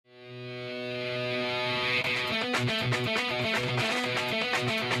My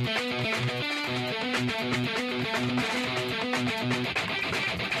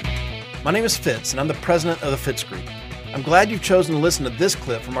name is Fitz, and I'm the president of the Fitz Group. I'm glad you've chosen to listen to this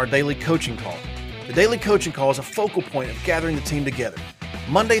clip from our daily coaching call. The daily coaching call is a focal point of gathering the team together.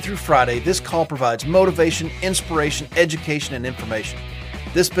 Monday through Friday, this call provides motivation, inspiration, education, and information.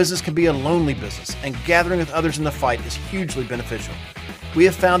 This business can be a lonely business, and gathering with others in the fight is hugely beneficial. We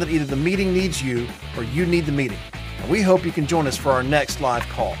have found that either the meeting needs you or you need the meeting, and we hope you can join us for our next live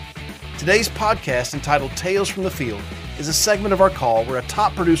call. Today's podcast, entitled Tales from the Field, is a segment of our call where a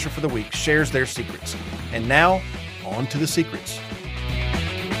top producer for the week shares their secrets. And now, on to the secrets.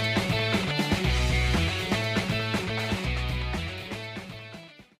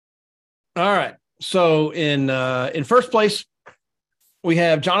 All right. So in first place, we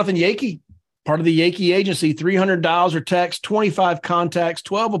have Jonathan Yakey, part of the Yakey Agency. $300 or text, 25 contacts,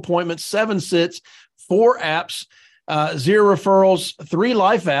 12 appointments, 7 sits, 4 apps, 0 referrals, 3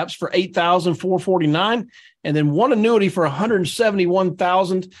 life apps for $8,449, and then 1 annuity for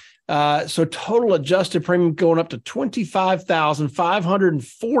 $171,000. So total adjusted premium going up to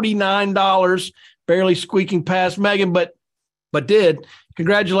 $25,549, barely squeaking past Megan, but did.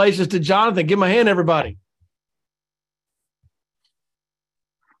 Congratulations to Jonathan. Give him a hand, everybody.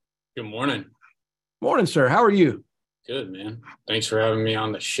 Good morning. Morning, sir. How are you? Good, man. Thanks for having me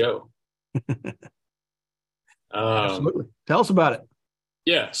on the show. Absolutely. Tell us about it.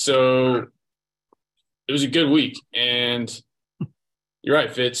 Yeah, so it was a good week, and you're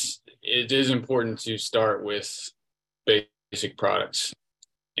right, Fitz. It is important to start with basic products,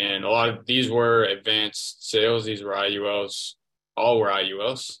 and a lot of these were advanced sales. These were IULs. All were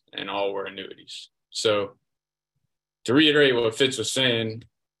IULs, and all were annuities. So to reiterate what Fitz was saying,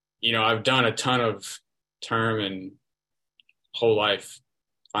 I've done a ton of term and whole life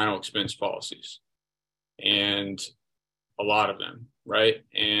final expense policies, and a lot of them, right?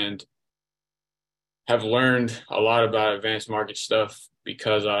 And have learned a lot about advanced market stuff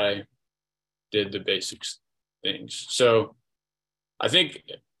because I did the basics things. So I think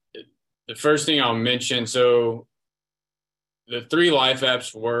the first thing I'll mention, so the 3 life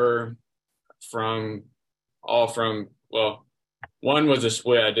apps were one was a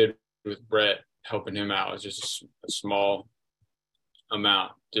split I did with Brett, helping him out. It was just a small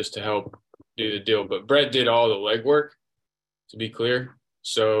amount just to help do the deal. But Brett did all the legwork, to be clear.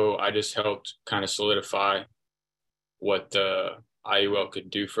 So I just helped kind of solidify what the IUL could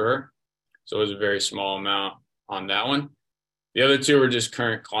do for her. So it was a very small amount on that one. The other 2 were just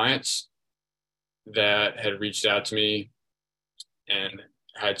current clients that had reached out to me and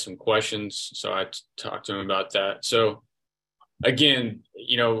had some questions. So I talked to them about that. So again,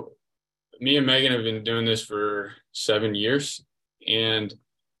 me and Megan have been doing this for 7 years, and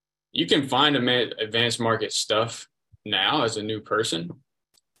you can find advanced market stuff now as a new person,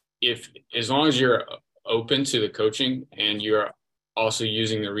 as long as you're open to the coaching and you're also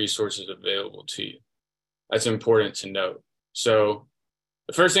using the resources available to you. That's important to note. So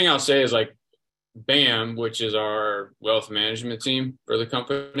the first thing I'll say is BAM, which is our wealth management team for the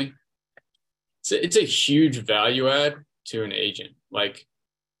company. It's a huge value add to an agent. I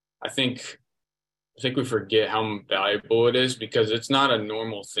think we forget how valuable it is, because it's not a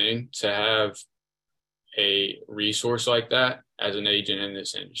normal thing to have a resource like that as an agent in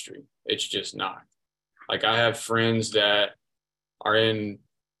this industry. It's just not. I have friends that are in,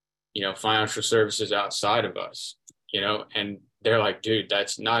 financial services outside of us, and they're like, dude,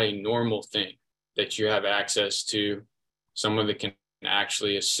 that's not a normal thing that you have access to someone that can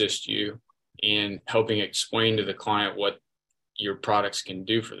actually assist you in helping explain to the client what your products can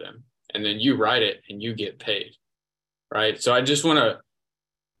do for them. And then you write it and you get paid, right? So I just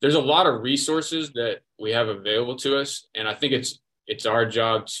there's a lot of resources that we have available to us. And I think it's our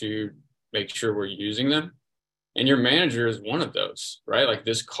job to make sure we're using them. And your manager is one of those, right?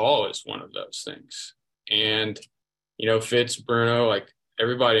 This call is one of those things. And, Fitz, Bruno,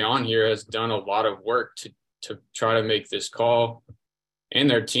 everybody on here has done a lot of work to try to make this call and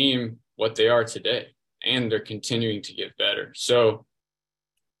their team what they are today. And they're continuing to get better. So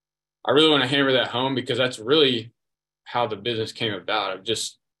I really want to hammer that home, because that's really how the business came about. I've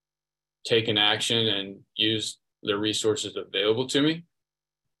just taken action and used the resources available to me.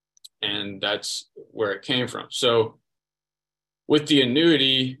 And that's where it came from. So with the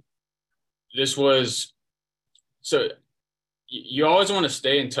annuity, you always want to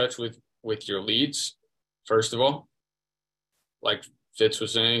stay in touch with your leads, first of all. Like Fitz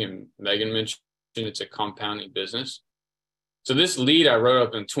was saying and Megan mentioned, it's a compounding business. So this lead I wrote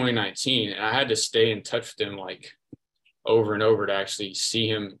up in 2019, and I had to stay in touch with him over and over to actually see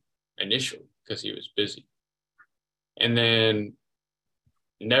him initially, because he was busy. And then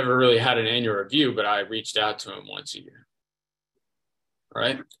never really had an annual review, but I reached out to him once a year.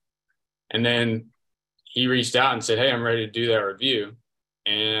 Right. And then he reached out and said, hey, I'm ready to do that review.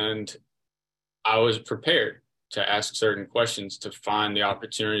 And I was prepared to ask certain questions to find the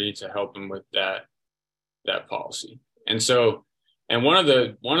opportunity to help him with that policy. And so, and one of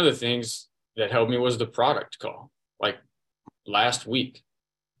the things that helped me was the product call. Like last week,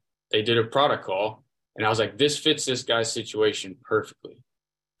 they did a product call and I was like, this fits this guy's situation perfectly.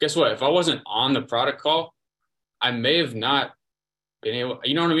 Guess what? If I wasn't on the product call, I may have not been able,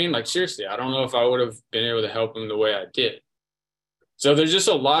 you know what I mean? Like seriously, I don't know if I would have been able to help him the way I did. So there's just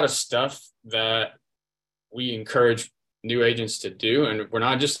a lot of stuff that we encourage new agents to do. And we're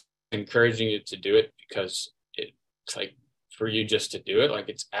not just encouraging you to do it because it's like for you just to do it, like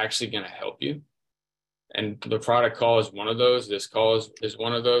it's actually going to help you. And the product call is one of those. This call is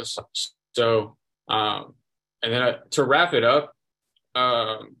one of those. So, and then to wrap it up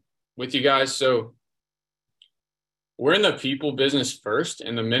with you guys. So we're in the people business first.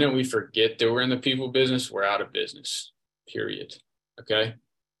 And the minute we forget that we're in the people business, we're out of business, period. Okay.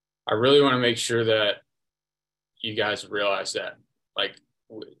 I really want to make sure that you guys realize that, like,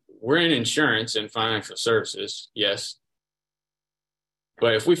 we're in insurance and financial services. Yes.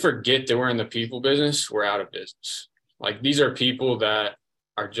 But if we forget that we're in the people business, we're out of business. Like these are people that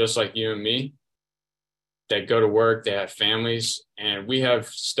are just like you and me, that go to work, they have families, and we have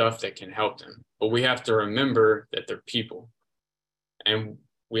stuff that can help them. But we have to remember that they're people and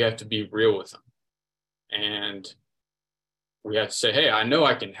we have to be real with them. And we have to say, hey, I know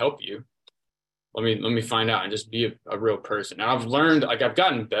I can help you. Let me find out and just be a real person. And I've learned, like I've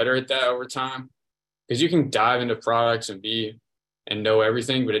gotten better at that over time because you can dive into products and know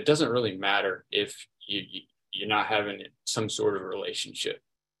everything, but it doesn't really matter if you're not having some sort of relationship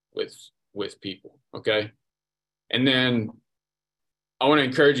with people. Okay. And then I want to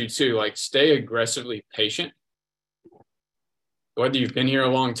encourage you to like stay aggressively patient, whether you've been here a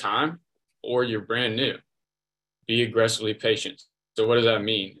long time or you're brand new. Be aggressively patient. So what does that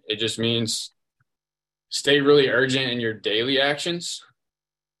mean? It just means stay really urgent in your daily actions,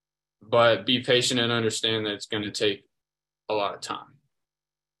 but be patient and understand that it's going to take a lot of time.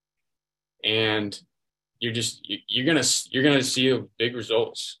 And you're going to see big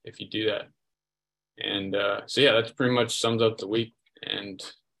results if you do that. And so, yeah, that's pretty much sums up the week and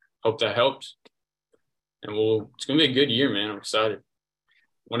hope that helps. And it's going to be a good year, man. I'm excited.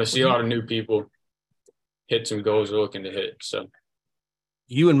 Want to see a lot of new people hit some goals we're looking to hit. So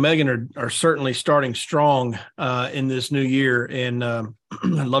you and Megan are certainly starting strong in this new year. And I'd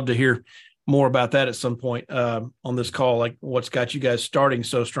love to hear more about that at some point on this call, like what's got you guys starting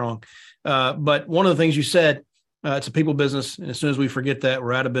so strong. But one of the things you said, it's a people business. And as soon as we forget that,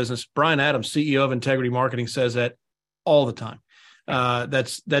 we're out of business. Brian Adams, CEO of Integrity Marketing, says that all the time.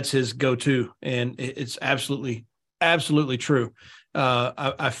 That's his go-to. And it's absolutely true.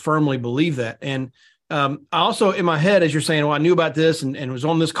 I firmly believe that. And I also, in my head, as you're saying, well, I knew about this and was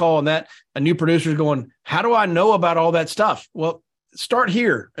on this call and that, a new producer is going, how do I know about all that stuff? Well, start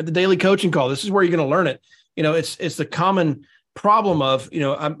here at the Daily Coaching Call. This is where you're going to learn it. You know, it's the common problem of, you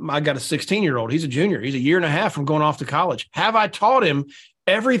know, I got a 16-year-old. He's a junior. He's a year and a half from going off to college. Have I taught him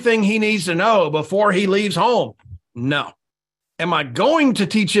everything he needs to know before he leaves home? No. Am I going to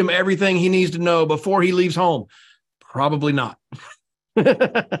teach him everything he needs to know before he leaves home? Probably not.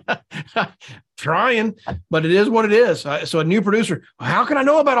 Trying, but it is what it is. So a new producer, how can I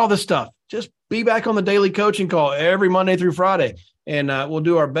know about all this stuff? Just be back on the Daily Coaching Call every Monday through Friday, and we'll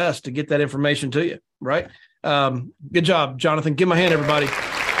do our best to get that information to you, right? Good job, Jonathan. Give him a hand, everybody.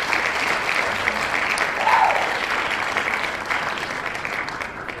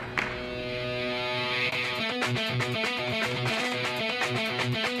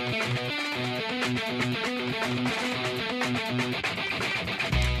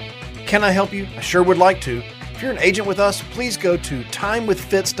 Can I help you? I sure would like to. If you're an agent with us, please go to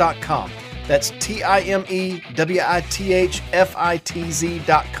timewithfitz.com. That's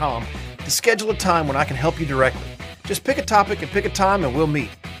timewithfitz.com to schedule a time when I can help you directly. Just pick a topic and pick a time and we'll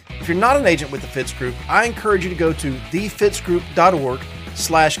meet. If you're not an agent with the Fitz Group, I encourage you to go to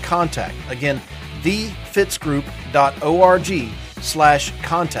thefitzgroup.org/contact. Again,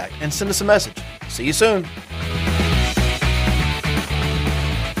 thefitzgroup.org/contact and send us a message. See you soon.